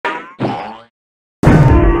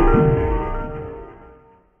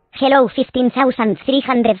Hello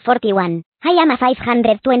 15,341. I am a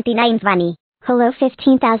 529th bunny. Hello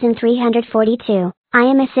 15,342. I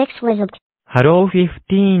am a 6th lizard. Hello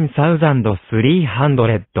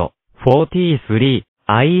 15,343.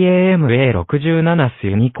 I am a 67th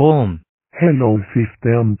unicorn. Hello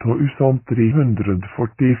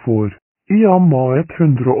 15,344. I am a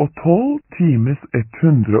 112 times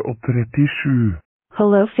 137.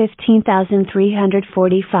 Hello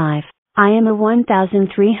 15,345. I am a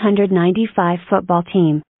 1,395 football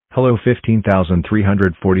team. Hello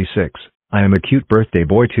 15,346. I am a cute birthday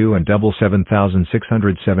boy 2 and double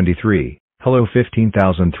 7,673. Hello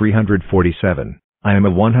 15,347. I am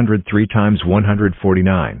a 103 times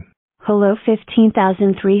 149. Hello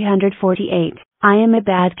 15,348. I am a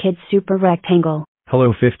bad kid super rectangle.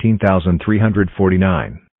 Hello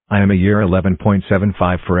 15,349. I am a year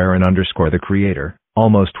 11.75 for Aaron _ the creator,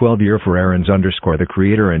 almost 12 year for Aaron's _ the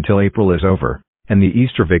creator until April is over, and the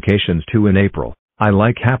Easter vacations too in April. I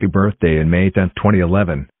like happy birthday in May 10th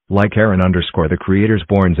 2011, like Aaron _ the creator's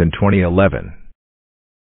borns in 2011.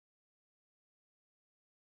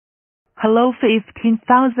 Hello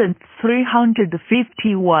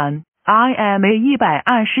 15,351. I am a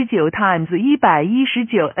 129 times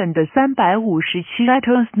 119 and 357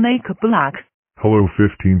 rattlesnake block. Hello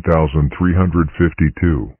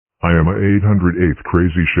 15,352. I am a 808th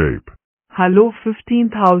crazy shape. Hello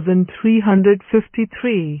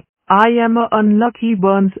 15,353. I am a unlucky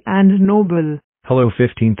Burns and Noble. Hello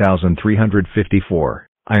 15,354.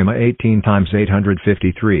 I am a 18 times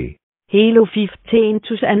 853. Hello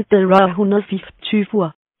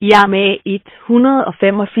 15,354. Jeg er med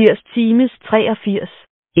 185 times 83.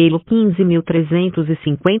 Elo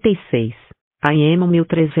 15.356. I am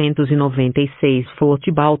 1.396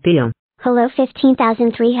 football team. Hello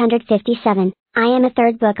 15,357. I am a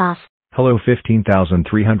 3rd book off. Hello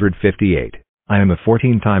 15,358. I am a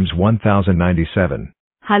 14 times 1,097.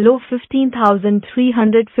 Hello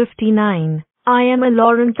 15,359. I am a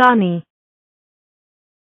Lauren Tani.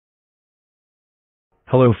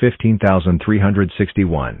 Hello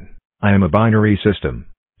 15,361. I am a binary system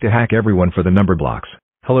to hack everyone for the number blocks.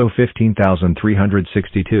 Hello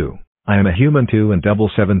 15,362. I am a human 2 and double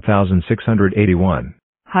 7,681.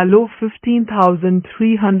 Hello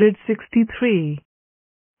 15,363.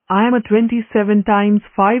 I am a 27 times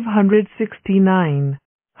 569.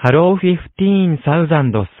 Hello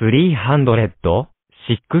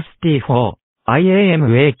 15,364. I am a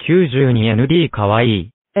 92nd kawaii.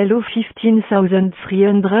 Hello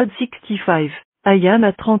 15,365. I am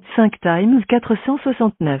a 35 times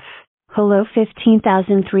 469. Hello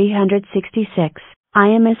 15,366. I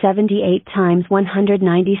am a 78 times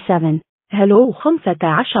 197. Hello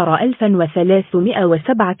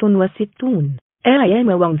 15,367. I am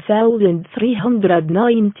a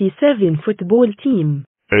 1,397 football team.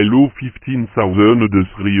 Hello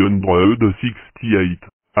 15,368.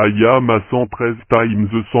 I am a 113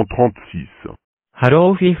 times 136.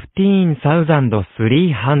 Hello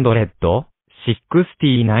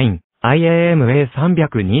 15,369. I am a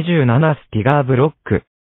 327th block.